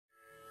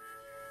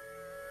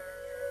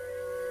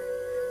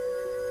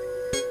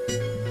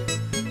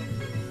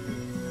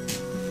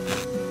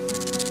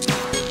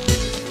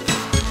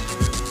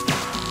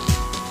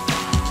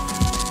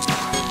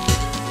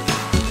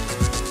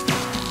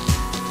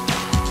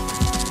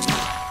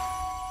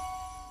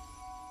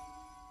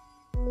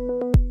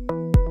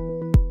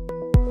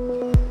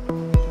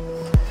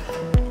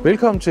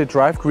Velkommen til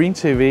Drive Green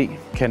TV,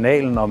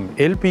 kanalen om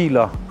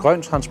elbiler,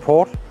 grøn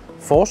transport,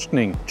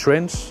 forskning,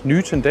 trends,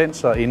 nye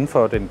tendenser inden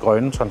for den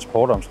grønne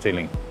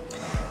transportomstilling.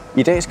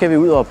 I dag skal vi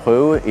ud og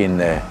prøve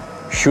en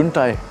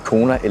Hyundai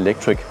Kona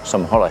Electric,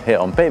 som holder her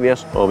om bagved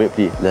os og er ved at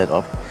blive ladet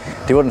op.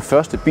 Det var den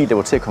første bil, der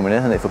var til at komme i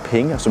nærheden af for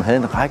penge, og som havde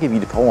en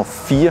rækkevidde på over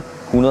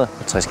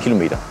 450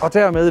 km. Og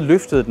dermed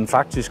løftede den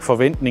faktisk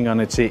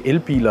forventningerne til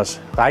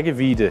elbilers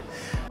rækkevidde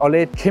og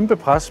lagde et kæmpe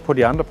pres på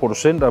de andre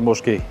producenter,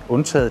 måske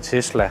undtaget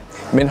Tesla.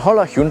 Men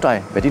holder Hyundai,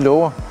 hvad de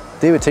lover?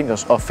 Det har vi tænkt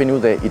os at finde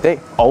ud af i dag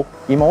og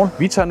i morgen.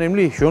 Vi tager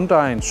nemlig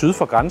Hyundai'en syd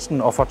for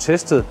grænsen og får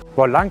testet,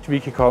 hvor langt vi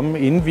kan komme,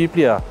 inden vi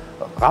bliver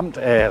ramt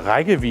af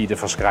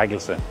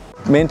rækkeviddeforskrækkelse.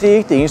 Men det er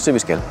ikke det eneste, vi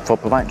skal. For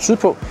på vejen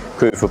sydpå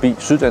kører vi forbi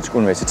Syddansk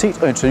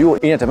Universitet og interviewer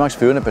en af Danmarks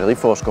førende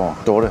batteriforskere,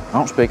 Dorthe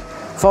Ravnsbæk,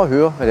 for at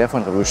høre, hvad det er for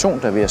en revolution,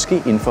 der er ved at ske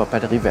inden for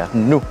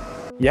batteriverdenen nu.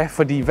 Ja,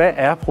 fordi hvad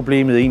er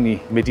problemet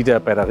egentlig med de der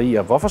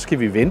batterier? Hvorfor skal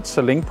vi vente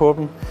så længe på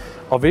dem?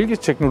 Og hvilke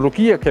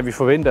teknologier kan vi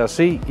forvente at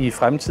se i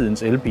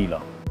fremtidens elbiler?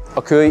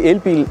 At køre i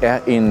elbil er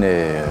en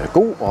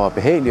god og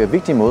behagelig og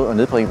vigtig måde at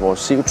nedbringe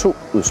vores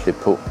CO2-udslip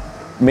på.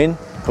 Men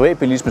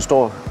privatbilismen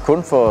står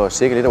kun for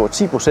cirka lidt over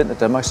 10% af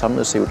Danmarks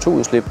samlede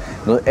CO2-udslip.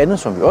 Noget andet,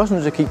 som vi også er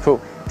nødt til at kigge på,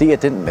 det er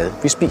den mad,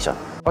 vi spiser.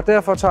 Og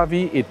derfor tager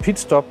vi et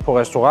pitstop på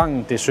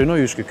restauranten Det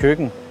Sønderjyske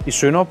Køkken i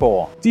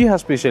Sønderborg. De har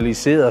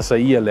specialiseret sig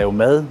i at lave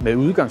mad med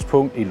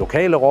udgangspunkt i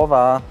lokale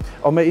råvarer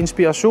og med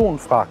inspiration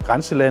fra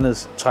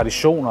grænselandets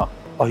traditioner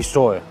og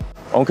historie.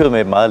 Omkødet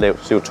med et meget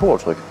lavt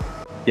CO2-aftryk.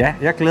 Ja,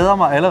 jeg glæder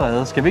mig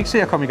allerede. Skal vi ikke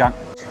se at komme i gang?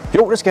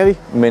 Jo, det skal vi.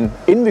 Men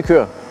inden vi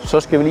kører, så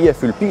skal vi lige have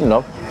fyldt bilen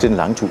op til den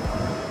lange tur.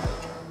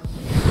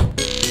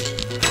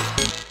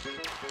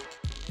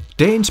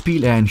 Dagens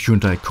bil er en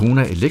Hyundai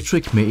Kona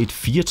Electric med et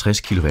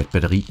 64 kW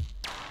batteri.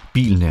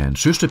 Bilen er en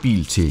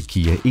søsterbil til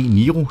Kia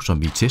e-Niro,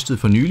 som vi testede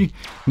for nylig,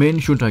 men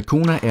Hyundai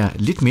Kona er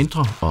lidt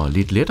mindre og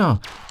lidt lettere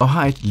og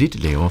har et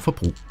lidt lavere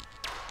forbrug.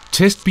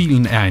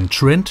 Testbilen er en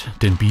Trend,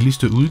 den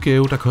billigste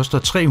udgave, der koster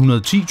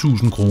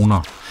 310.000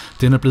 kroner.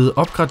 Den er blevet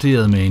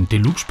opgraderet med en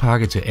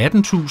deluxe-pakke til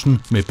 18.000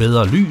 med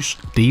bedre lys,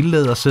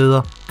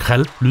 dellædersæder,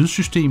 krald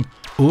lydsystem,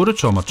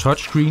 8-tommer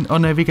touchscreen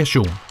og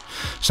navigation.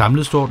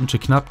 Samlet står den til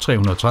knap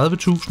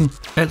 330.000,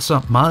 altså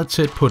meget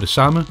tæt på det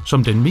samme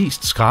som den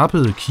mest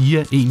skrabede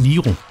Kia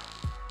e-Niro.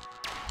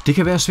 Det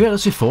kan være svært at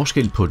se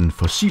forskel på den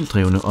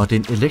fossildrevne og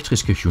den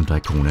elektriske Hyundai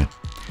Kona.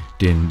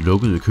 Den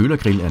lukkede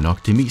kølergrill er nok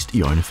det mest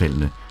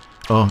iøjnefaldende,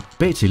 og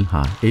bagtil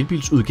har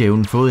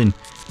elbilsudgaven fået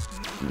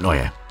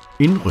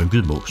en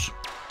rynket mås.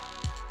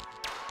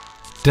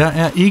 Der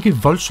er ikke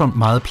voldsomt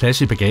meget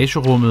plads i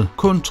bagagerummet,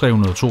 kun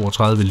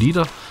 332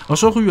 liter, og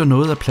så ryger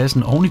noget af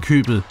pladsen oven i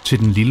købet til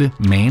den lille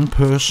man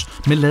purse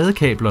med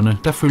ladekablerne,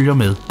 der følger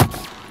med.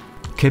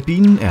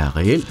 Kabinen er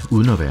reel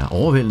uden at være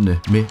overvældende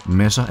med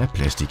masser af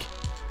plastik.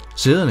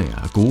 Sæderne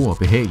er gode og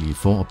behagelige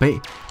for og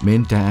bag,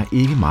 men der er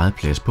ikke meget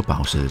plads på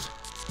bagsædet.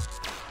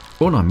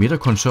 Under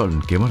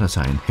midterkonsollen gemmer der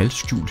sig en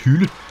halvskjult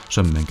hylde,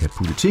 som man kan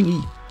putte ting i,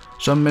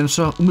 som man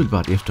så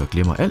umiddelbart efter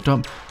glemmer alt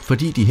om,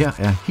 fordi de her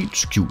er helt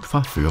skjult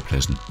fra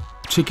førerpladsen.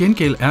 Til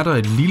gengæld er der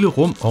et lille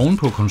rum oven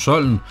på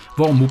konsollen,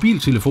 hvor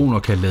mobiltelefoner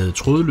kan lade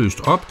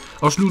trådløst op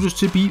og sluttes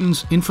til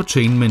bilens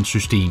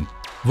infotainment-system.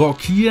 Hvor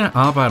Kia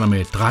arbejder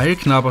med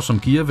drejeknapper som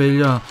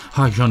gearvælgere,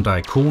 har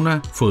Hyundai Kona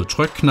fået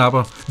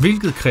trykknapper,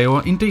 hvilket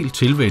kræver en del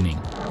tilvænning.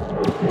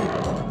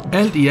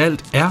 Alt i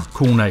alt er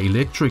Kona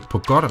Electric på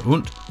godt og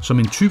ondt som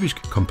en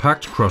typisk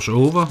kompakt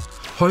crossover,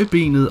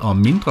 højbenet og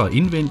mindre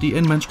indvendig,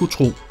 end man skulle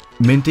tro.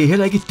 Men det er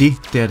heller ikke det,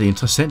 der er det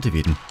interessante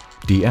ved den.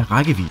 Det er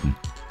rækkevidden.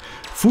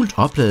 Fuldt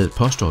opladet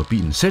påstår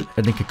bilen selv,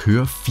 at den kan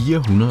køre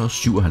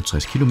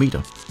 457 km.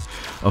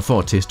 Og for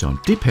at teste om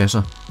det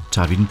passer,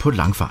 tager vi den på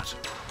langfart.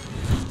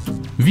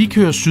 Vi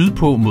kører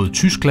sydpå mod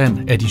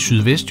Tyskland af de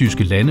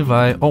sydvestjyske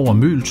landeveje over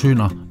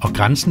Møgeltønder og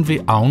grænsen ved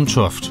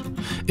Aventoft.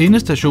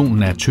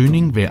 Endestationen er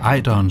Tønning ved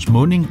Ejderens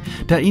munding,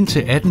 der indtil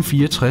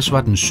 1864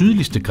 var den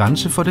sydligste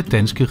grænse for det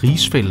danske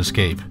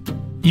rigsfællesskab.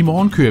 I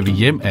morgen kører vi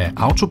hjem af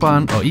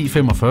Autobahn og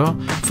E45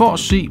 for at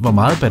se, hvor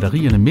meget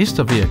batterierne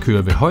mister ved at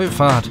køre ved høj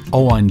fart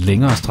over en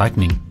længere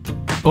strækning.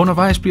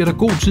 Undervejs bliver der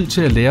god tid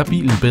til at lære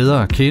bilen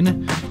bedre at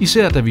kende,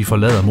 især da vi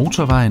forlader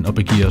motorvejen og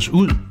begiver os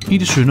ud i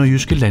det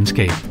sønderjyske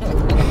landskab.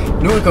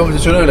 Nu er vi kommet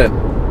til Sønderjylland,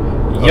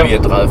 og vi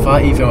er drejet fra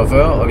E45,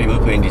 og vi er ude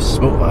på en af de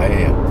små veje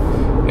her.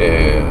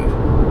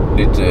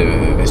 Lidt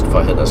vest for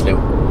Haderslev,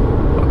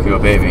 og kører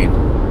bagved en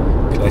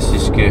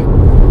klassisk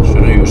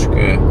sønderjysk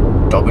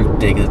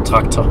dobbeltdækket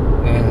traktor.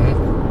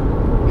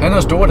 Han har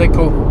store dæk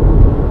på.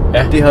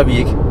 Ja. Det har vi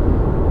ikke.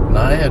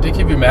 Nej, og det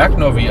kan vi mærke,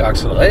 når vi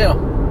accelererer.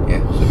 Ja,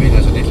 så bliver det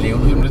altså lidt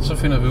levende. Lige om lidt så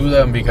finder vi ud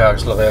af, om vi kan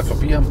accelerere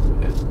forbi ham.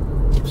 Ja.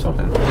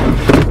 Sådan.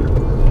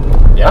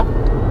 Ja.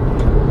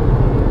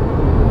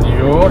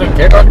 Jo, det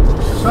kan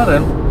godt.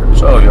 Sådan.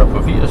 Så er vi oppe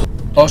på 80.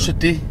 Også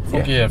det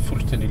fungerer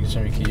fuldstændig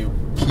ligesom i Kia.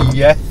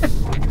 Ja.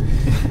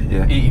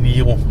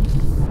 E-Niro.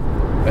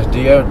 Altså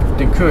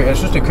jeg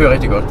synes det kører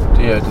rigtig godt.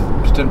 Det er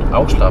bestemt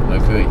afslappende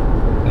at køre i.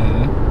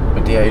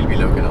 Men det er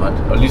elbiler jo generelt.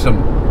 Og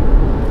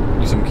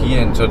ligesom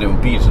Kiaen, så er det jo en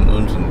bil sådan,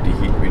 uden sådan de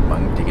helt vildt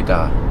mange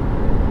digidarer.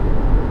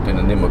 Den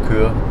er nem at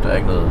køre. Der er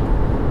ikke noget...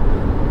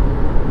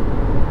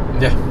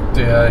 Ja,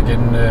 det er igen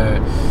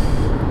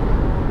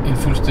en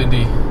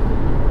fuldstændig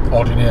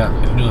ordinær,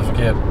 det lyder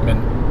forkert, men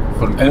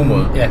på en god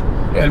måde. Ja,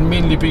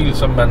 almindelig bil,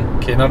 som man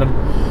kender dem.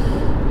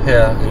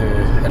 Her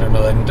er der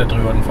noget andet, der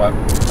driver den frem.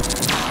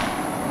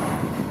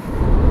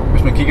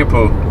 Hvis man kigger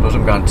på noget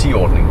som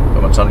garantiordning,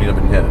 når man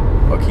sammenligner med den her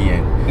og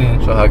Kiaen,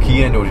 så har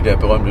Kiaen jo de der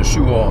berømte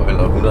 7 år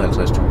eller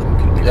 150.000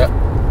 km. Ja.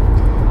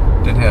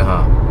 Den her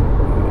har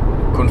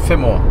kun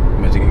 5 år,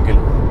 men til gengæld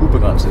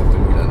ubegrænset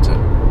kilometerantal.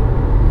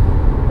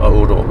 Og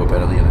 8 år på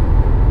batterierne.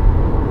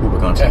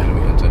 Ubegrænset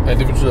kilometerantal. Ja,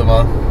 det betyder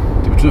meget.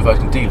 Det betyder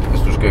faktisk en del.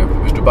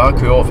 Hvis du bare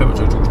kører over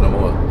 25.000 om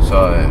året,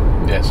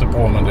 så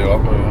bruger man det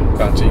op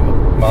garantien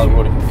meget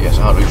hurtigt. Ja,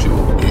 så har du ikke 7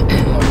 år.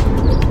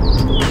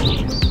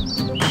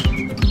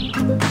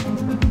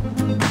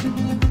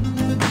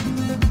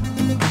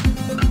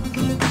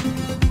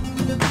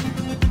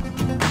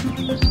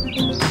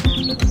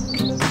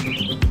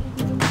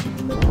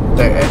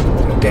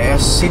 Der er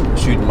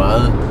sindssygt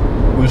meget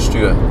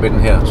udstyr ved den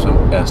her, som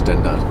er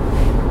standard.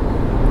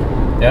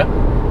 Ja.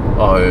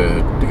 Og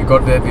det kan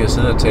godt være, at vi har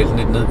siddet og talt den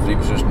lidt ned, fordi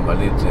vi synes, den var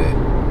lidt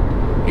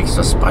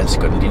ekstra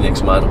sprælsk, og den ligner ikke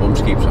så meget et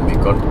rumskib, som vi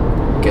godt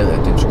gad,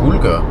 at den skulle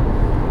gøre.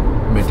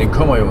 Men den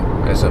kommer jo,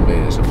 altså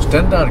som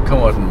standard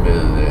kommer den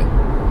med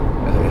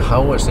et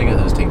hav af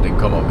sikkerhedsting. Den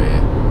kommer med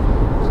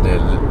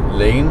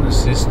lane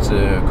assist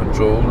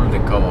control,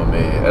 den kommer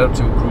med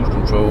adaptive cruise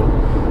control,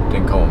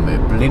 den kommer med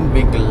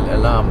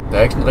blindvinkelalarm. Der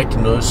er ikke sådan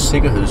rigtig noget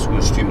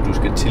sikkerhedsudstyr, du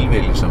skal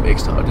tilvælge som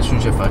ekstra, og det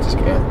synes jeg faktisk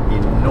er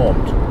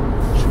enormt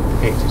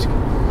sympatisk.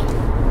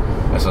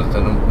 Altså,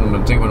 når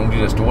man tænker på nogle af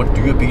de der store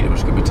dyre biler, du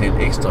skal betale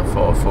ekstra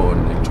for at få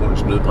en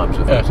elektronisk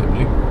nødbremse, for eksempel,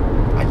 ikke?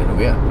 Ej, lad nu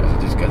være. Altså,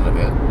 det skal der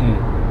være.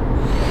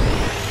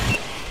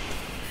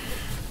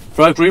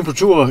 Drive Green på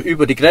tur,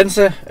 über die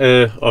Grenze,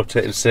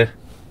 optagelse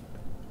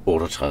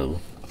 38.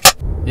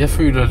 Jeg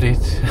føler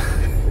lidt,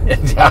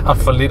 at jeg har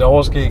for lidt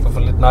overskæg og for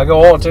lidt nakke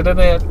over til den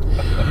her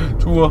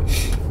tur.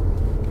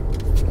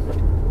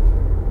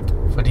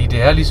 Fordi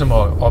det er ligesom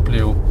at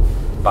opleve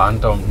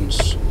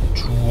barndommens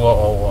ture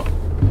over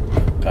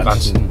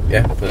grænsen.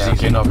 Ja,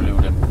 præcis. Ja, genopleve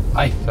dem.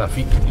 Ej, der er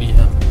fint lige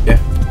her. Ja.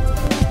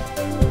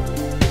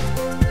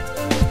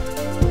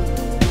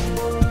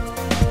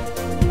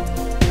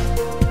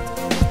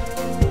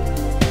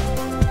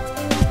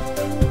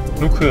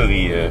 Nu kører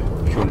vi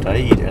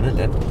Hyundai i et andet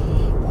land.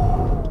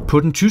 På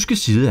den tyske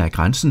side af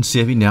grænsen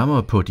ser vi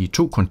nærmere på de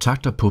 2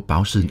 kontakter på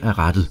bagsiden af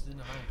rattet.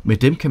 Med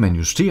dem kan man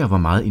justere, hvor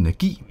meget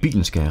energi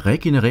bilen skal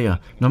regenerere,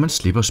 når man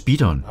slipper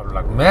speederen. Har du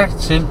lagt mærke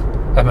til,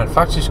 at man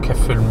faktisk kan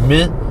følge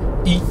med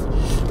i,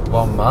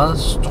 hvor meget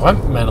strøm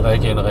man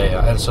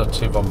regenererer, altså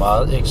til hvor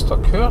meget ekstra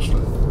kørsel?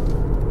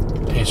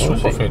 Det er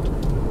super fedt.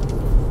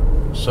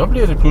 Så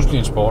bliver det pludselig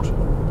en sport.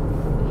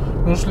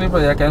 Nu slipper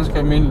jeg ganske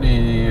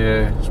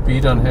almindelig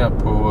speederen her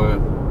på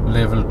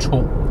level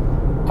 2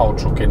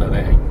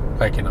 autogenerering,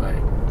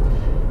 regenerering.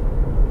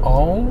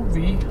 Og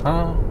vi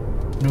har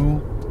nu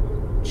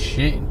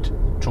tjent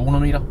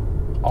 200 meter,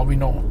 og vi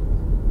når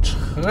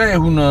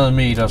 300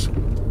 meters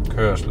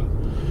kørsel.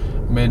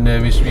 Men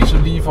hvis vi så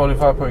lige får lidt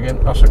fart på igen,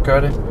 og så gør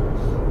det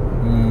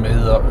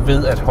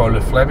ved at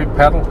holde flappy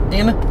paddle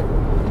inde,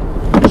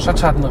 så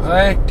tager den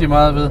rigtig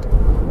meget ved.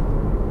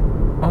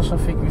 Og så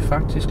fik vi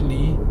faktisk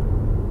lige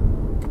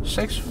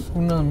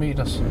 600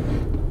 meters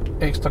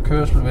ekstra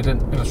kørsel ved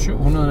den, eller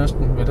 700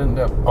 næsten, ved den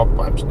der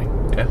opbremsning.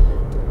 Ja.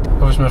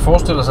 Og hvis man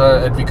forestiller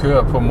sig, at vi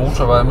kører på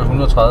motorvej med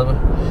 130,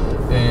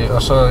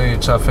 og så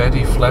tager fat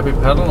i flappy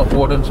paddle og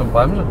bruger den som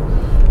bremse,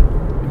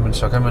 men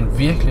så kan man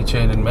virkelig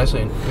tjene en masse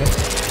ind. Ja.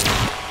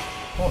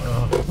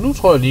 Nu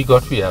tror jeg lige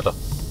godt, vi er der.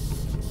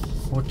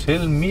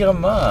 Hotel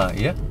Miramar,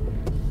 ja.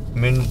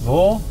 Men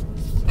hvor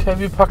kan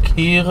vi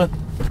parkere?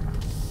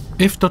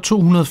 Efter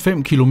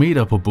 205 km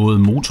på både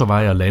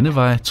motorvej og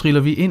landevej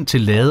triller vi ind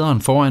til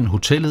laderen foran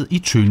hotellet i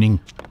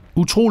Tønning.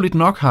 Utroligt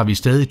nok har vi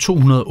stadig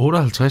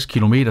 258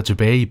 km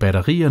tilbage i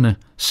batterierne,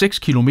 6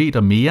 km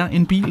mere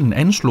end bilen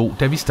anslog,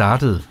 da vi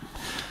startede.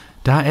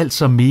 Der er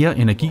altså mere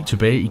energi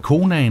tilbage i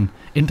Konaen,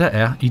 end der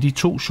er i de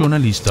 2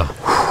 journalister.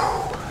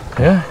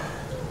 Ja.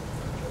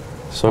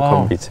 Så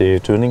kom vi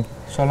til Tønning.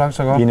 Så langt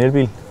så godt. I en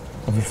elbil.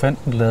 Og vi fandt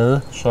en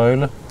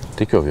ladesøjle.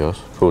 Det gjorde vi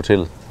også på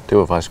hotellet. Det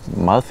var faktisk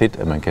meget fedt,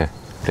 at man kan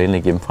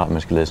planlægge hjemmefra, at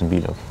man skal lade sin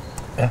bil op.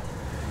 Ja.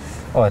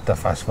 Og at der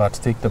faktisk var et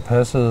stik, der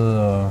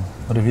passede,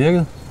 og det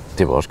virkede.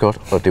 Det var også godt,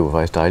 og det var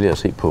faktisk dejligt at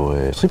se på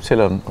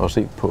triptælleren og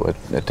se på,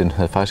 at den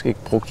havde faktisk ikke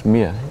brugt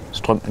mere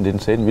strøm, end det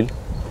den sagde, den ville.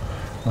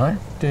 Nej,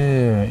 det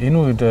er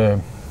endnu et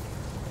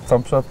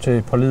thumbs up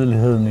til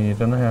pålideligheden i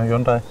denne her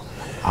Hyundai.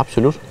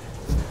 Absolut.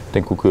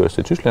 Den kunne køres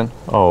til Tyskland,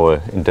 og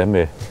endda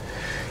med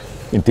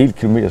en del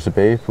kilometer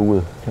tilbage på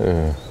uret,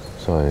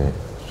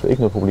 så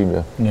ikke noget problem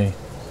der. Nej.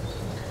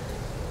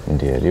 Men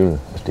det er alligevel,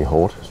 altså det er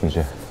hårdt, synes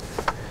jeg.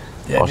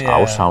 Ja, også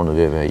afsavnet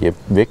ved at være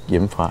væk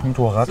hjemmefra.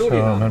 Du har ret,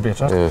 så man bliver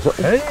tørt.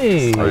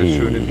 Hey!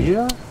 Schöne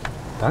Bier.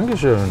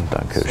 Dankeschön.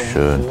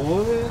 Dankeschön.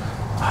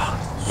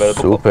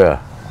 Super.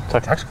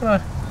 Tak skal du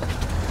have.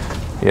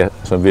 Ja,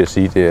 som vil jeg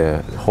sige, det er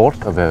hårdt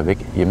at være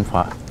væk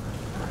hjemmefra.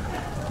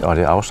 Og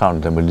det er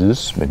afsavnet, der må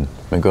lides, men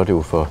man gør det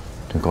jo for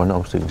den grønne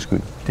omstillings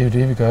skyld. Det er jo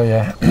det, vi gør,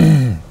 ja.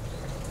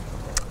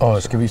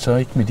 Og skal vi så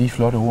ikke med de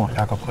flotte ord,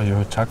 Jakob, og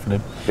tak for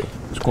dem. Okay.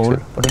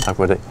 Skål for det. Tak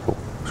for i dag.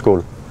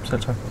 Skål.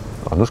 Selv tak.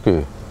 Og nu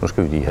skal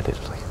vi lige have det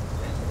at drikke.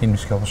 Inden vi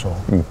skal op og sove.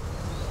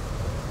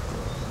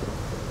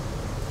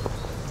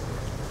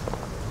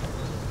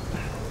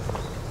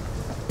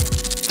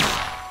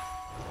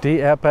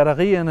 Det er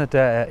batterierne,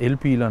 der er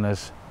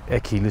elbilernes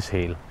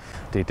akilleshæl.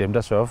 Det er dem,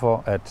 der sørger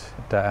for, at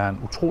der er en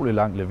utrolig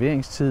lang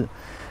leveringstid.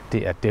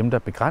 Det er dem, der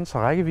begrænser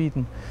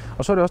rækkevidden.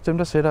 Og så er det også dem,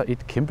 der sætter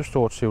et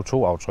kæmpestort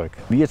CO2-aftryk.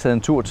 Vi har taget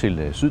en tur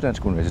til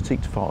Syddansk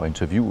Universitet for at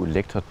interviewe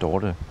lektor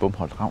Dorthe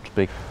Bomholdt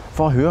Ravnsbæk,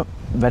 for at høre,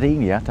 hvad det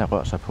egentlig er, der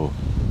rører sig på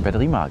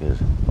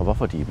batterimarkedet, og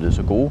hvorfor de er blevet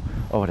så gode,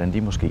 og hvordan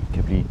de måske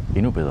kan blive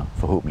endnu bedre,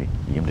 forhåbentlig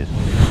lige om lidt.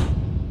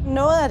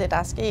 Noget af det, der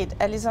er sket,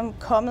 er ligesom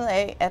kommet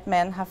af, at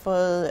man har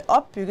fået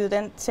opbygget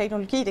den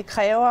teknologi, det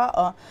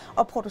kræver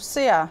at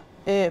producere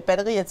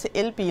batterier til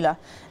elbiler,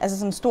 altså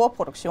sådan en stor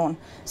produktion,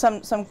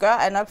 som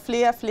gør, at nok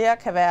flere og flere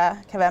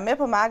kan være med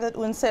på markedet,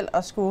 uden selv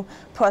at skulle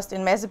poste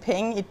en masse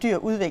penge i dyr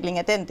udvikling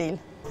af den del.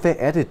 Hvad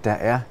er det, der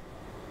er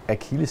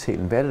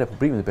akilleshælen? Hvad er det, der er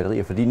problemet med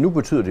batterier? Fordi nu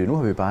betyder det, at nu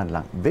har vi bare en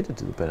lang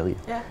ventetid på batterier.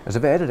 Ja. Altså,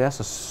 hvad er det, der er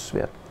så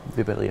svært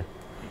ved batterier?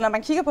 Når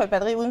man kigger på et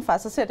batteri udenfra,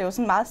 så ser det jo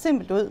sådan meget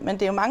simpelt ud, men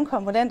det er jo mange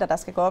komponenter, der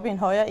skal gå op i en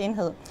højere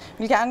enhed. Vi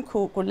vil gerne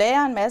kunne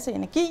lagre en masse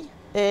energi,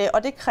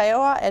 og det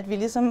kræver, at vi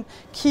ligesom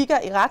kigger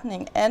i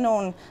retning af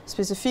nogle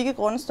specifikke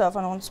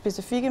grundstoffer, nogle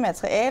specifikke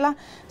materialer,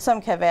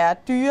 som kan være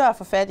dyre at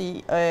få fat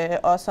i,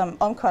 og som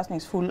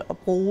omkostningsfulde at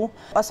bruge.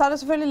 Og så er der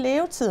selvfølgelig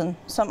levetiden,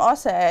 som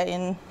også er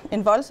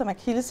en voldsom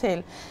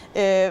akilleshæl.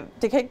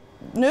 Det kan ikke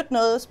nytte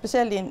noget,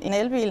 specielt i en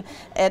elbil,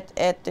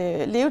 at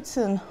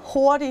levetiden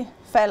hurtigt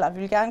falder. Vi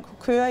vil gerne kunne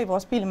køre i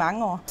vores bil i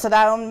mange år. Så der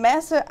er jo en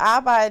masse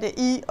arbejde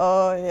i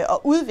at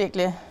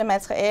udvikle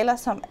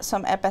materialer,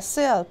 som er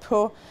baseret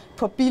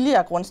på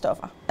billigere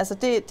grundstoffer. Altså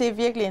det er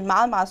virkelig en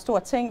meget, meget stor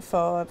ting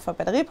for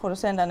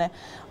batteriproducenterne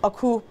at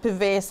kunne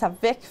bevæge sig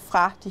væk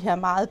fra de her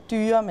meget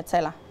dyre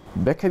metaller.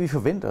 Hvad kan vi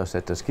forvente os,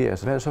 at der sker?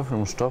 Altså, hvad er det så for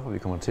nogle stoffer, vi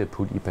kommer til at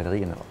putte i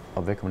batterierne,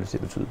 og hvad kommer det til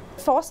at betyde?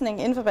 Forskningen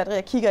inden for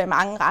batterier kigger i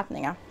mange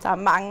retninger. Der er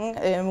mange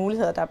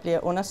muligheder, der bliver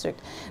undersøgt.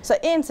 Så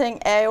en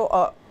ting er jo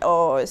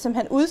at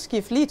simpelthen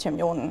udskifte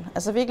lithium-ionen.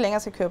 Altså vi ikke længere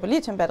skal køre på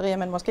lithiumbatterier,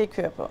 men måske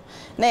køre på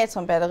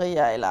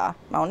natriumbatterier eller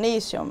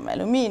magnesium,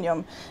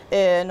 aluminium.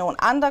 Nogle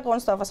andre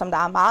grundstoffer, som der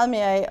er meget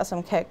mere af, og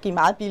som kan give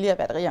meget billigere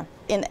batterier.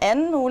 En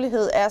anden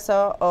mulighed er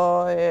så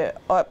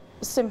at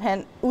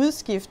simpelthen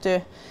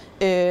udskifte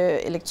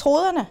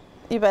elektroderne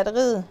i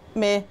batteriet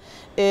med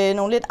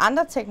nogle lidt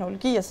andre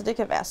teknologier, så det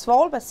kan være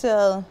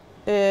svovlbaserede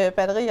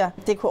batterier.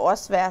 Det kunne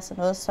også være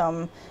sådan noget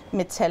som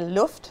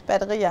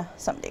metal-luft-batterier,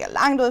 som ligger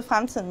langt ude i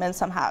fremtiden, men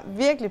som har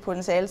virkelig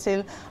potentiale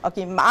til at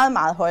give meget,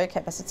 meget høje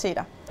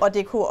kapaciteter. Og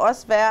det kunne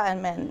også være, at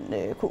man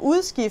kunne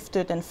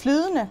udskifte den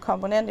flydende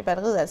komponent i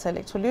batteriet, altså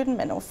elektrolytten,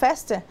 med nogle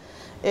faste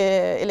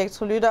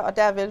elektrolytter, og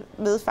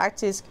derved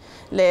faktisk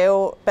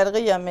lave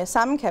batterier med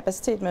samme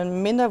kapacitet,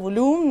 men mindre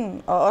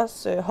volumen og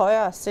også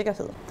højere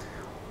sikkerhed.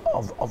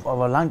 Og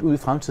hvor langt ude i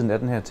fremtiden er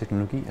den her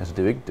teknologi? Altså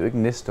det er jo ikke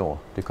næste år,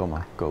 det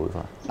går ud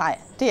fra. Nej,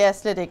 det er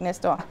slet ikke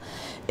næste år.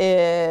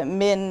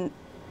 Men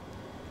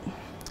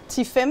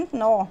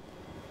 10-15 år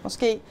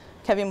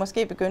kan vi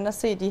måske begynde at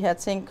se de her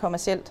ting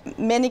kommercielt.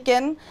 Men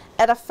igen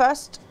er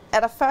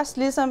der først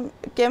ligesom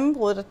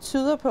gennembrud, der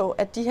tyder på,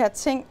 at de her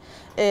ting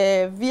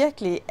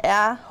virkelig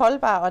er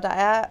holdbare, og der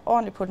er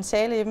ordentligt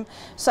potentiale i dem,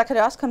 så kan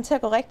det også komme til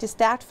at gå rigtig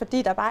stærkt,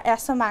 fordi der bare er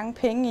så mange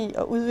penge i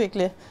at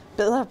udvikle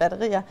bedre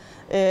batterier,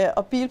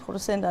 og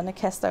bilproducenterne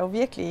kaster jo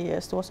virkelig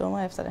store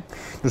summer efter det.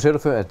 Nu sagde du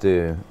før,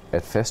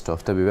 at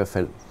faststof, der vil i hvert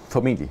fald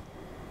formentlig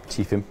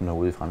 10-15 år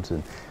ude i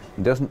fremtiden.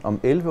 Men det er sådan, om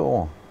 11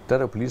 år, der er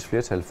der jo politisk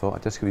flertal for,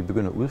 at der skal vi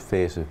begynde at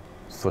udfase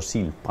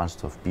fossil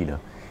brændstofbiler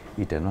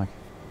i Danmark.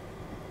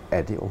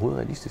 Er det overhovedet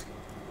realistisk?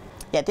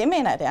 Ja, det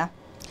mener jeg, det er.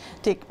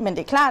 Men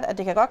det er klart, at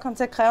det kan godt komme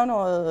til at kræve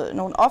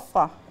nogle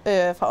ofre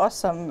fra os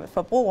som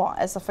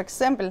forbrugere. Altså for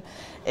eksempel,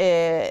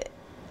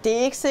 det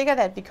er ikke sikkert,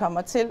 at vi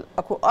kommer til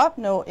at kunne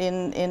opnå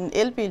en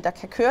elbil, der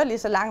kan køre lige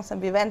så langt,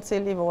 som vi er vant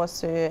til i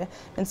vores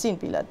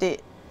benzinbiler.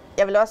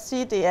 Jeg vil også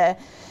sige, at det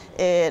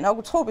er nok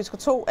utopisk at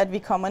tro, at vi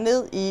kommer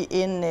ned i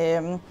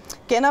en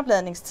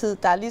genopladningstid,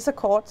 der er lige så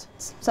kort,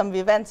 som vi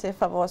er vant til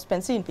fra vores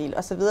benzinbil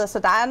osv. Så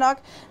der er nok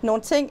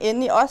nogle ting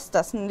inde i os,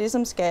 der sådan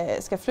ligesom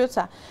skal flytte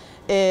sig.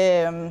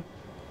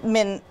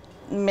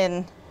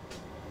 Men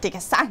det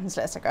kan sagtens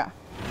lade sig gøre.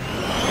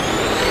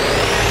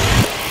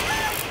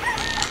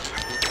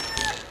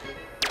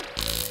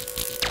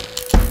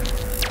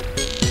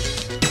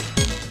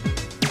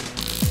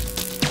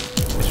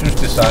 Jeg synes,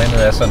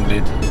 designet er sådan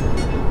lidt,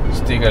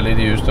 stikker lidt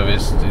i øst og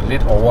vest.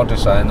 Lidt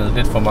overdesignet,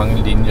 lidt for mange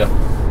linjer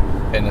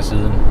hen ad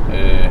siden.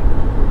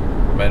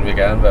 Man vil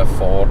gerne være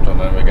Ford, og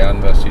man vil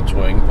gerne være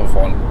Citroën på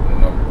fronten.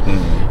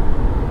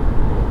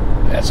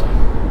 Altså,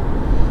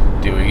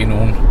 det er jo ikke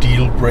nogen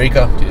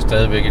deal-breaker. Det er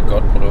stadigvæk et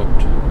godt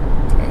produkt.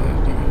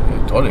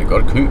 Jeg tror, det er et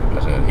godt køb.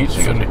 Altså, helt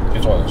sikkert.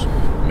 Det tror jeg også.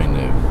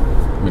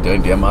 Men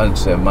det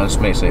er meget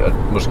smagsag, og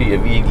måske er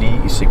vi ikke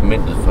lige i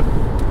segmentet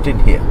den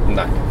her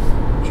Nej.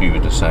 type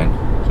design,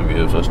 som vi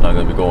jo så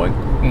snakket om i går, ikke?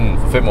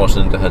 For 5 år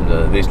siden, der havde den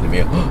været væsentligt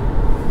mere end den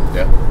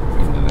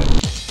anden.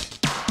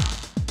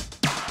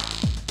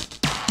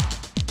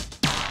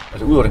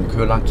 Altså udover den kan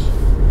køre langt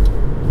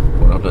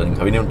på en opladning,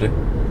 har vi nævnt det?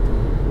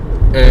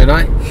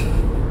 Nej.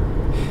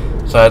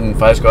 Så er den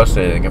faktisk også,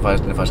 den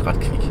er faktisk ret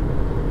kvik.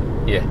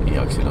 Ja, i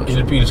acceleration.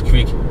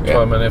 Elbilskvik, tror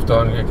jeg man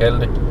efterhånden kan kalde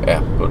det. Ja,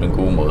 på den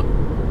gode måde.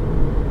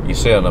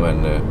 Især når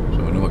man,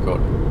 som vi nu har gjort,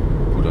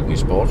 putter den i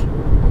sport.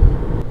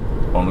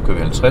 Og nu kører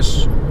vi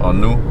 50, og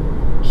nu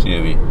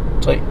siger vi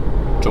 3,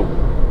 2,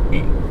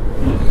 1.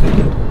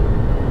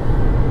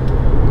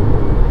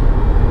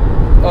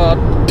 Og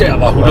der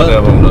var 100. Og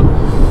der var 100.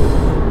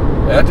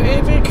 Ja,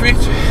 det er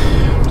kvikt.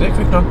 Det er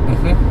kvikt nok.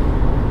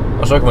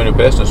 Og så kan man jo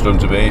passende slå den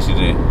tilbage i sit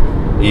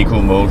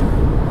eco-mode.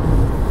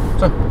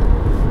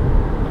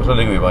 Og så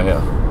ligger vi bare her.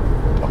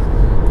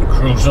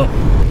 Cruiser.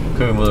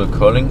 Kører vi mod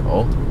Kolding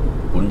og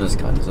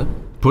Bundesgrænse.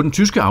 På den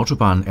tyske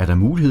autobahn er der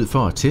mulighed for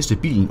at teste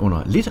bilen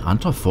under lidt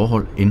andre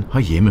forhold end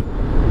herhjemme.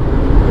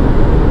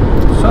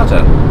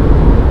 Sådan.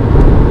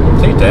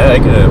 Se,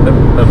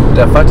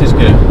 der er faktisk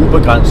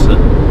ubegrænset.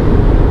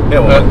 Her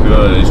hvor man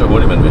kører lige så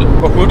hurtigt man vil.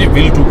 Hvor hurtigt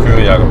vil du køre,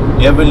 Jacob?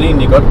 Jeg vil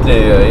egentlig godt,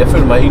 jeg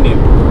føler mig egentlig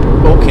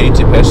okay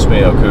tilpas med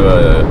at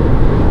køre,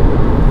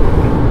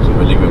 så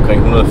vi ligger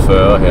omkring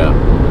 140 her.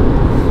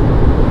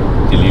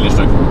 Det lille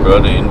stykke, vi kunne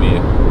gøre det, inden vi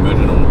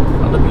mødte nogle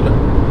andre biler.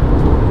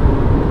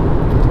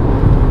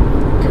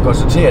 Jeg kan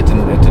konstatere, at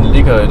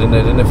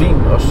den er fin,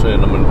 også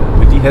når man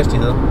med de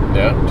hastigheder.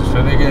 Ja, det er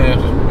slet ikke,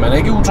 man er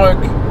ikke utryg.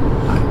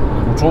 Nej.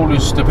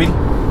 Utrolig stabil.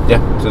 Ja,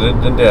 så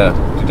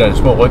de der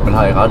små ryg, man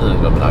har i rattet,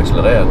 når man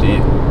accelererer,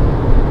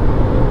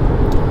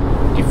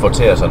 de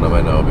fortærer sig, når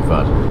man er oppe i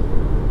fart.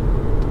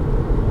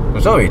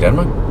 Men så er vi i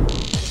Danmark.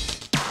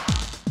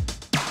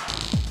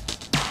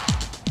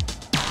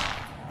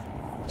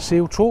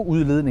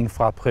 CO2-udledning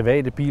fra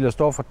private biler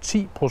står for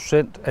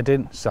 10% af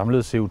den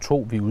samlede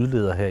CO2, vi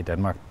udleder her i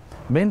Danmark.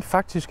 Men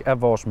faktisk er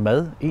vores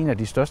mad en af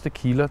de største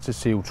kilder til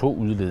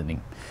CO2-udledning.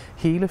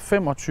 Hele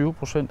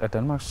 25% af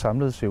Danmarks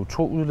samlede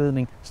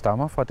CO2-udledning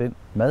stammer fra den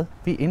mad,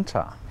 vi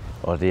indtager.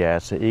 Og det er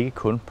altså ikke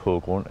kun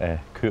på grund af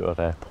køer,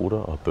 der prutter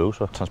og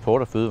bøvser.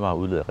 Transport af fødevarer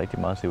udleder rigtig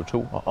meget CO2,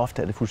 og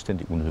ofte er det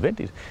fuldstændig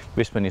unødvendigt,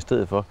 hvis man i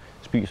stedet for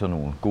spiser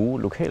nogle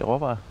gode lokale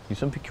råvarer,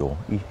 ligesom vi gjorde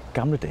i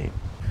gamle dage.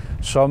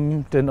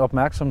 Som den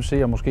opmærksomme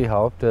seer måske har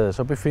opdaget,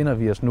 så befinder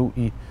vi os nu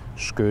i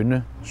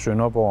skønne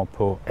Sønderborg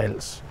på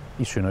Als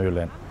i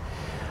Sønderjylland.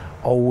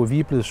 Og vi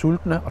er blevet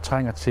sultne og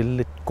trænger til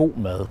lidt god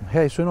mad.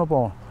 Her i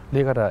Sønderborg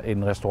ligger der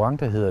en restaurant,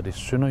 der hedder Det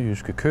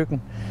Sønderjyske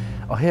Køkken.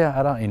 Og her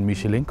er der en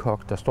Michelin-kok,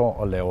 der står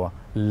og laver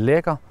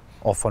lækker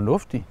og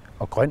fornuftig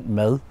og grøn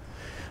mad,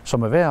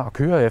 som er værd at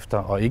køre efter,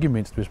 og ikke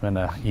mindst hvis man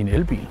er i en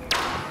elbil.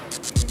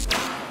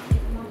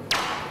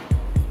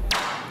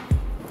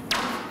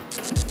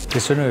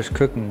 Det Sønderjyske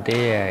Køkken,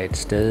 det er et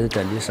sted,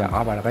 der ligesom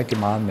arbejder rigtig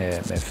meget med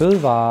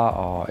fødevarer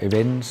og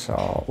events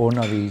og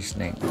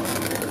undervisning.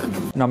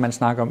 Når man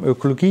snakker om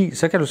økologi,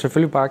 så kan du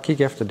selvfølgelig bare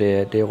kigge efter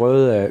det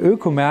røde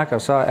økomærke,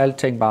 og så er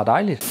alting bare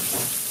dejligt.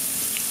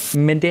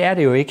 Men det er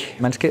det jo ikke.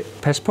 Man skal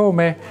passe på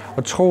med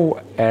at tro,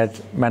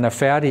 at man er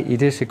færdig i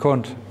det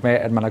sekund med,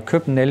 at man har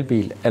købt en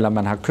elbil, eller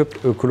man har købt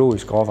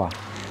økologisk råvarer.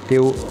 Det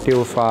er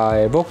jo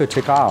fra vugge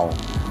til grav.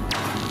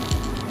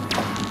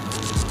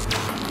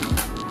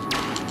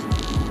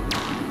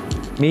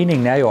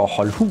 Meningen er jo at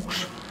holde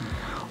hus.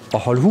 Og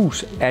holde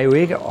hus er jo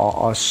ikke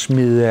at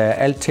smide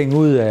alting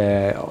ud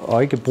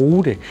og ikke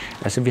bruge det.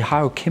 Altså, vi har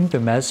jo kæmpe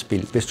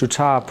madspild. Hvis du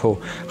tager på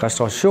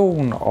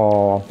restauration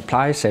og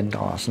plejecentre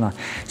og sådan noget,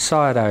 så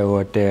er der jo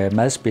et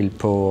madspild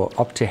på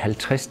op til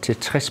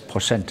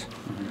 50-60%.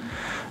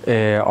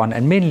 Og en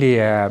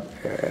almindelig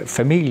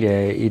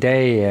familie i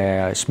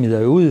dag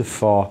smider ud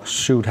for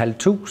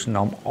 7.500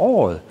 om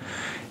året.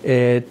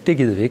 Det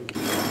gider vi ikke.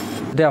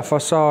 Derfor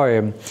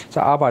så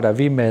arbejder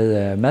vi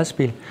med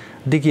madspild.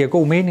 Det giver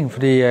god mening,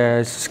 fordi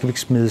så skal vi ikke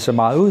smide så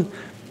meget ud,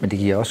 men det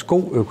giver også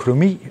god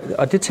økonomi.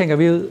 Og det tænker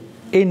vi ud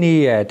ind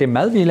i det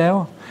mad, vi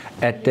laver.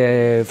 At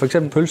for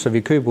eksempel pølser, vi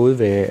køber ud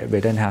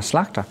ved den her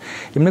slagter,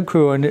 jamen den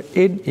køber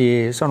ind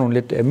i sådan nogle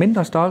lidt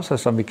mindre størrelser,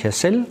 som vi kan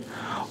sælge.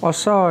 Og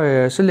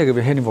så lægger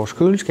vi hen i vores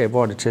køleskab,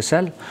 hvor det er til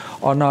salg.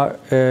 Og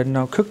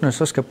når køkkenet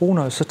så skal bruge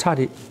noget, så tager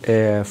de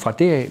fra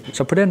det af.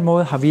 Så på den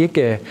måde har vi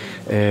ikke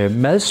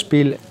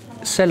madspild,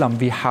 selvom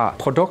vi har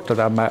produkter,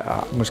 der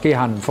måske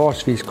har en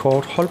forholdsvis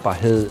kort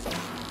holdbarhed.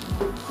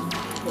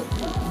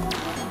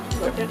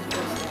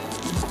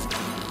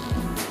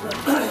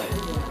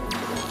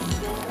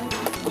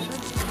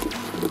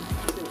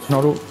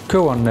 Når du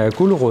køber en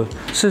gulerod,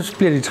 så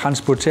bliver de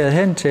transporteret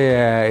hen til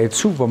et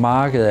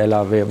supermarked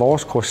eller ved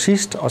vores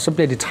grossist, og så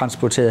bliver de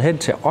transporteret hen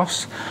til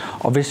os.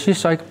 Og hvis vi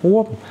så ikke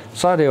bruger dem,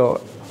 så er der jo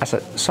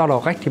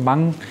rigtig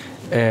mange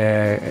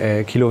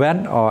kilo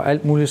vand og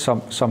alt muligt,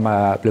 som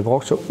er blevet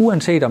brugt. Så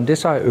uanset om det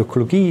så er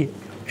økologi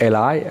eller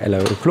ej, eller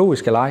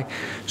økologisk eller ej,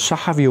 så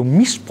har vi jo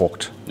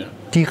misbrugt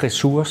de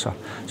ressourcer.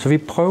 Så vi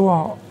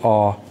prøver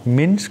at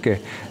mindske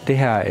det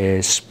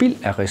her spild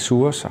af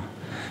ressourcer.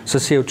 Så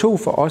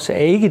CO2 for os er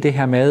ikke det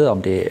her med,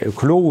 om det er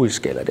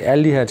økologisk eller det er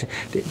alle de her ting.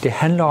 Det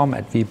handler om,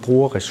 at vi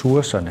bruger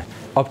ressourcerne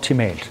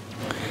optimalt.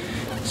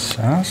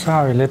 Så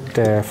har vi lidt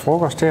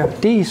frokost her.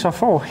 Det I så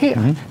får her,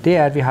 det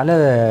er, at vi har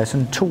lavet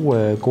sådan 2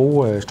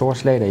 gode store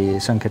salater, I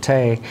sådan kan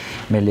tage af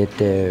med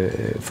lidt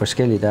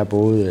forskellige. Der er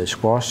både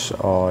squash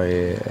og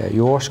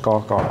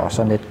jordskokker og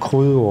sådan lidt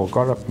krydderurter,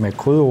 godt med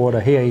krydderurter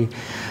heri.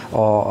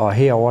 Og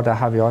herover der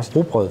har vi også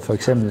rugbrød for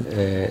eksempel,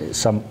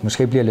 som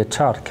måske bliver lidt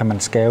tørt, kan man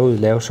skære ud,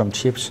 lave som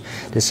chips.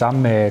 Det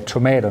samme med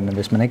tomaterne.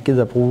 Hvis man ikke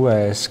gider at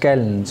bruge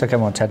skallen, så kan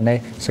man tage den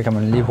af, så kan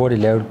man lige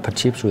hurtigt lave et par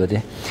chips ud af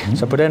det.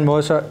 Så på den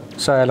måde,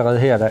 så allerede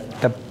her,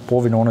 der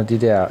bruger vi nogle af de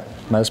der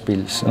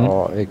madspils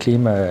og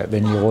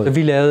klimavenlige råd.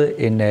 Vi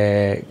lavede en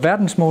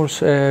verdensmåls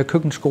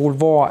køkkenskole,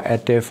 hvor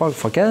at folk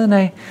fra gaden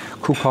af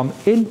kunne komme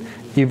ind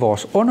i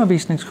vores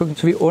undervisningskøkken,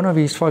 så vi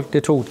underviste folk,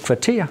 det tog et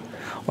kvarter.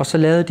 Og så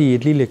lavede de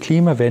et lille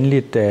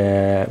klimavenligt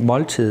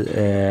måltid,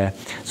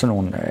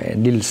 sådan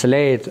en lille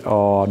salat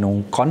og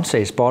nogle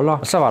grøntsagsboller.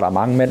 Og så var der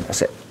mange mænd, der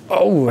sagde,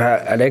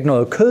 er der ikke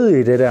noget kød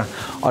i det der?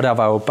 Og der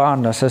var jo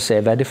børn, der så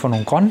sagde, hvad er det for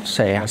nogle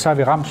grøntsager? Og så har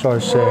vi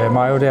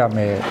ramsløgsmayo der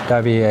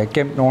har vi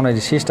gemt nogle af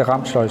de sidste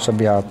ramsløg, som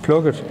vi har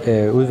plukket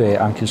ude ved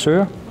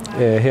Ankelsøer.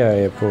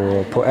 Her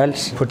på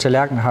Als. På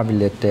tallerkenen har vi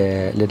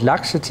lidt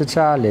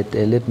laksetatar,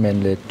 lidt med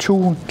lidt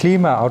tun.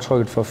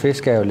 Klimaaftrykket for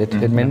fisk er jo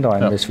lidt mindre,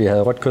 end hvis vi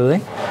havde rødt kød,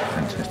 ikke?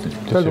 Fantastisk.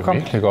 Det ser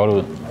virkelig godt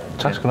ud.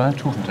 Tak skal du have.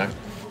 Tusind tak.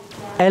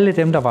 Alle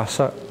dem, der var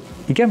så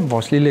igennem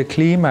vores lille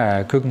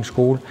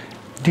klimakøkkenskole,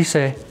 de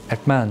sagde, at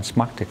maden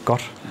smagte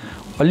godt.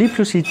 Og lige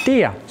pludselig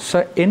der,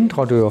 så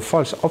ændrer det jo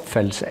folks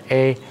opfattelse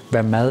af,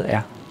 hvad mad er.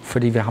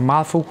 Fordi vi har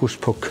meget fokus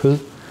på kød.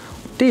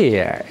 Det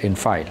er en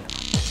fejl.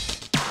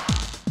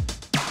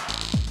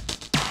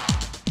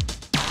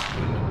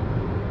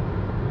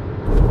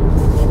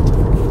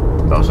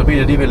 Og så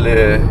bliver det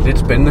alligevel lidt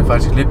spændende,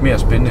 faktisk lidt mere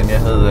spændende, end jeg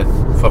havde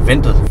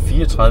forventet.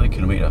 34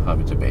 km har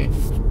vi tilbage.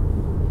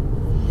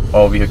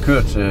 Og vi har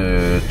kørt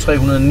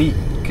 309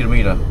 km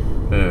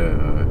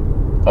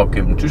op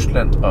gennem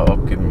Tyskland og op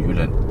gennem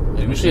Jylland.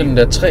 Nu siger den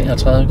der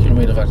 33 km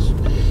faktisk.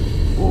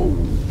 Wow.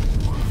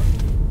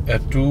 Er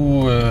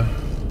du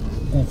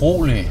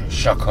urolig,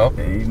 Jacob?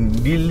 En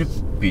lille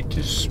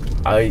bitte...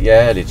 Ej,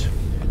 ja, lidt.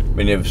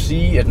 Men jeg vil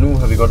sige, at nu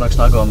har vi godt nok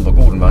snakket om,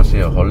 hvor god den var til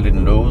at holde det,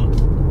 den lovede.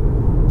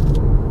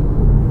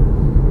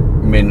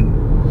 Men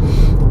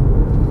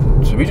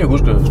så vidt jeg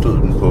husker, stod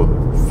den på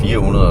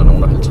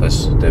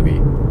 450, da vi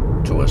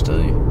tog afsted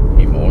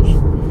i morges.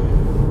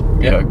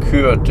 Vi har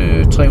kørt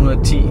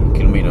 310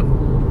 km,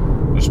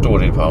 en stor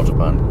del på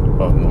autobahn,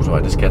 og motorvej,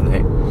 det skal den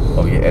have,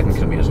 og vi er 18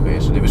 km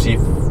tilbage. Så det vil sige,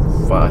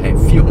 fra at have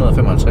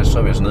 455, så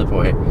er vi altså nede på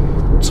at have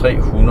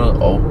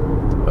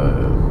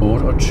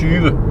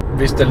 328.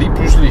 Hvis der lige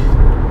pludselig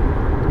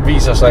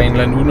viser sig en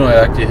eller anden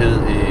unøjagtighed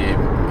i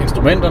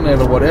instrumenterne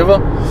eller whatever,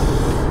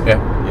 ja,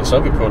 så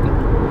er vi på den.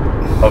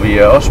 Og vi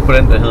er også på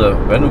den, der hedder,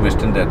 hvad nu hvis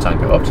den der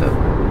tank er optaget?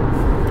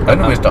 Hvad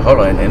nu hvis der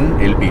holder en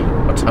anden elbil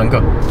og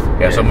tanker?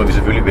 Ja, så må vi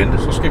selvfølgelig vente.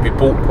 Så skal vi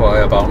bo på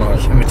ejer bagnøj.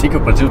 Men det kan jo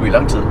i princippet blive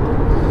lang tid.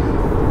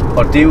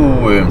 Og det er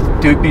jo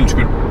ikke bilens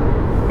skyld.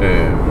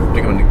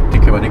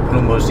 Det kan man ikke på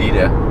nogen måde sige,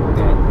 det er.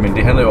 Men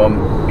det handler jo om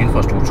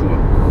infrastruktur.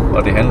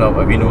 Og det handler om,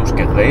 at vi nu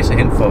skal ræse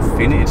hen for at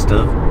finde et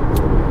sted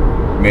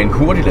med en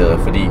hurtiglader,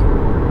 fordi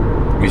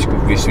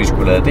hvis vi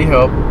skulle lade det her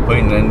op på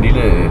en eller anden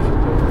lille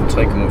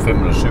 3,5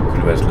 eller 7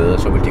 kW lader,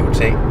 så vil det jo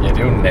tage. Ja, det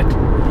er jo nat.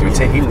 Det vil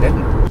tage hele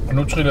natten. Og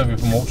nu triller vi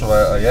på motorvej,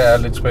 og jeg er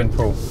lidt spændt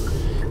på,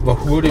 hvor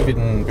hurtigt vil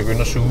den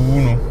begynde at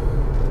suge nu.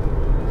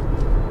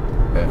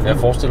 Ja. Jeg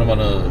forestiller mig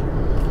noget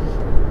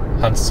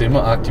Hans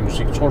Zimmer-agtig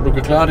musik. Tror du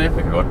kan klare det? Jeg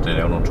kan godt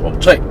lave nogle trommer.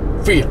 3,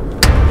 4.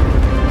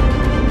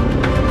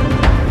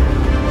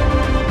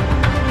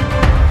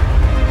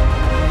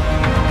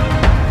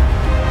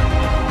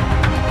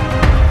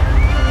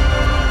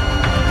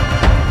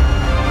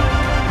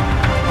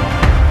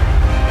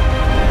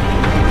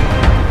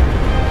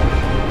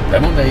 Hvad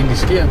må der egentlig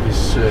sker,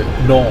 hvis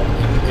når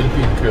en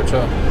elbil kører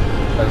tør?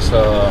 Altså,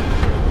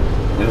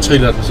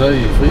 triller den så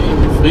i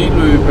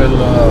friløb,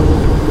 eller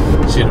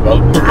siger det bare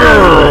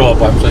og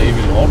bremser helt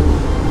vildt hårdt?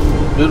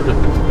 Ved du det?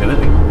 Jeg ved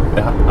det ikke.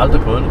 Jeg har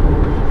aldrig prøvet det.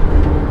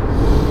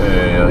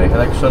 Jeg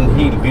har ikke sådan en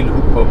helt vild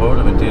hug på at prøve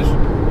det, men det er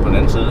på den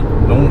anden side.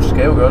 Nogen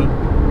skal jo gøre det.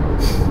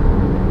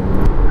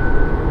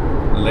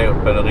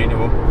 Lavt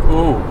batteriniveau.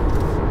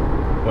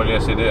 Prøv lige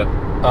at se der.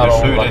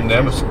 Besøg den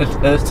nærmeste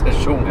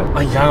ladestation her.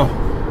 Ej, ja.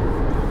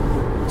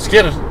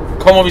 Sker det?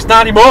 Kommer vi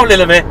snart i mål,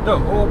 eller hvad?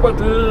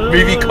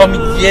 Vil vi komme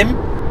hjem?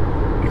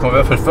 Vi kommer i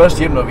hvert fald først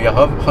hjem, når vi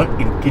har holdt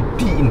en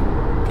gedigen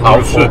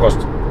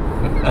frokost.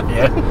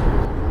 Ja.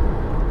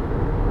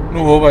 Nu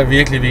håber jeg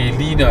virkelig, at vi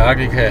lige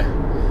nøjagtigt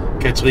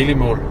kan trille i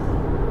mål.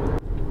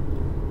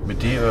 Men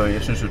det er jo,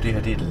 jeg synes jo, det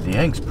her det er et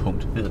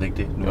læringspunkt. Ved du ikke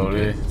det? Jo,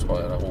 det tror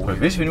jeg, der er roligt. For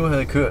hvis vi nu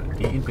havde kørt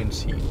i en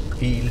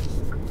benzinbil,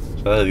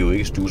 så havde vi jo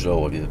ikke stusset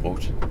over, at vi havde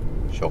brugt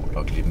sjovt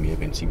nok lidt mere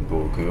benzin på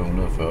at køre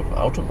 140 på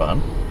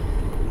autobahn.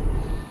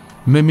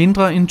 Med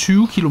mindre end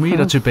 20 km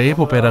tilbage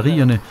på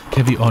batterierne,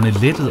 kan vi ånde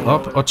lettet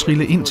op og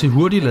trille ind til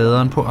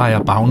hurtigladeren på Ejer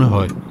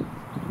Bagnehøj.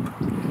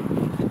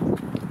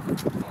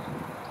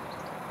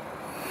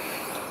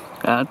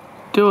 Ja,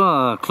 det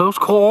var close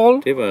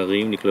call. Det var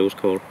rimelig close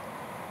call.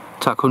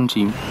 Tager kun en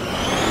time.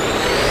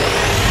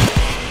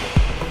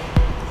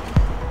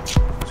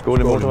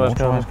 Skål i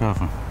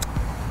motorvejskaffe.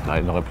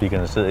 Nej, når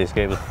replikkerne sidder i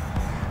skabet.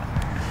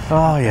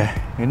 Ja,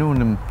 endnu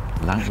en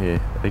lang,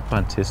 ikke bare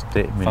en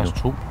testdag, men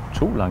jo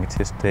to lange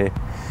testdage.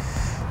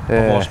 Og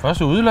vores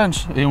første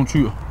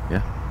udlandseventyr.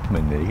 Ja,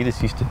 men ikke det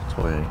sidste,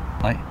 tror jeg ikke.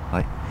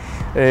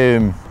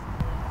 Nej.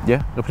 Ja,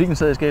 replikken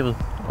sad i skabet,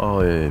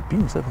 og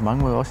bilen sad på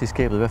mange måder også i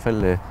skabet, i hvert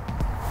fald,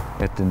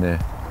 at den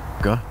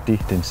gør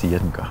det, den siger,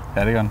 den gør.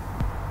 Ja, det gør den.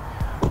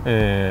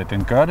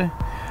 Den gør det,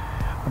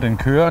 og den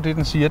kører det,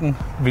 den siger, den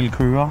vil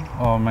køre,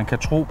 og man kan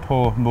tro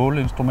på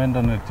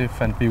måleinstrumenterne, det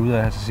fandt vi ud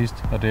af her til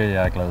sidst, og det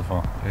er jeg glad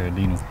for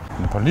lige nu.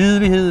 Men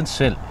pålideligheden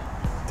selv,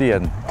 Det er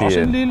den. også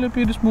en lille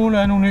bitte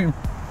smule anonym.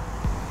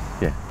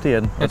 Ja, det er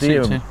den. Og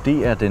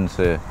det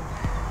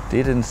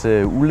er dens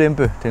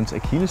ulempe, dens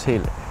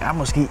akilleshæl, er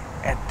måske,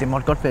 at det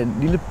måtte godt være en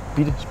lille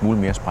bitte smule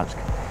mere spralsk.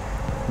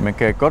 Man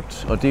kan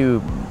godt, og det er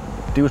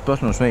jo et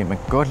spørgsmål om smag, man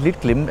kan godt lidt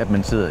glemme, at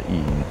man sidder i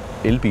en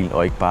elbil,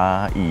 og ikke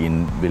bare i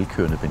en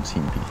velkørende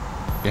benzinbil.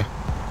 Ja.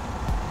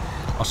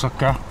 Og så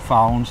gør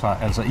farven sig,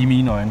 altså i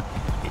mine øjne,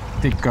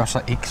 det gør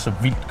sig ikke så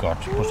vildt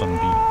godt på sådan en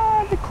bil.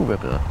 Det kunne være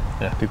bedre.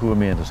 Ja. Det kunne være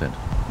mere interessant.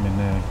 Men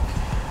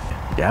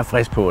Jeg er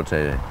frisk på at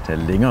tage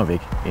længere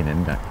væk en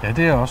anden gang. ja,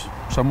 det er også.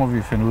 Så må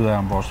vi finde ud af,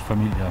 om vores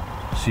familie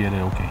siger, det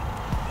er okay.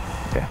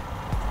 Ja,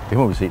 det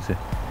må vi se til.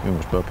 Vi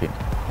må spørge pænt.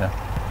 Ja.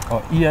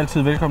 Og I er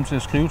altid velkommen til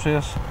at skrive til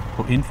os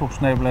på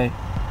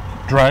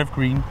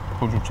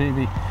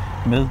info@drivegreen.tv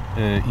med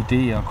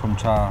idéer,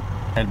 kommentarer,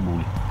 alt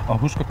muligt. Og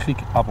husk at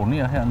klikke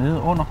abonner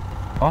hernede under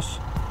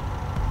os,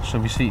 så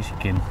vi ses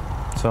igen.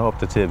 Så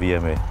opdaterer vi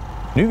jer med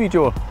nye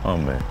videoer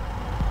om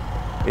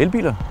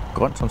elbiler,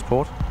 grøn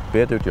transport,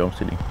 bæredygtig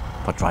omstilling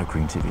fra Drive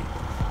Green TV.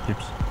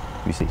 Jeps.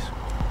 Vi ses.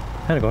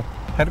 Ha' det godt.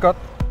 Ha' det godt.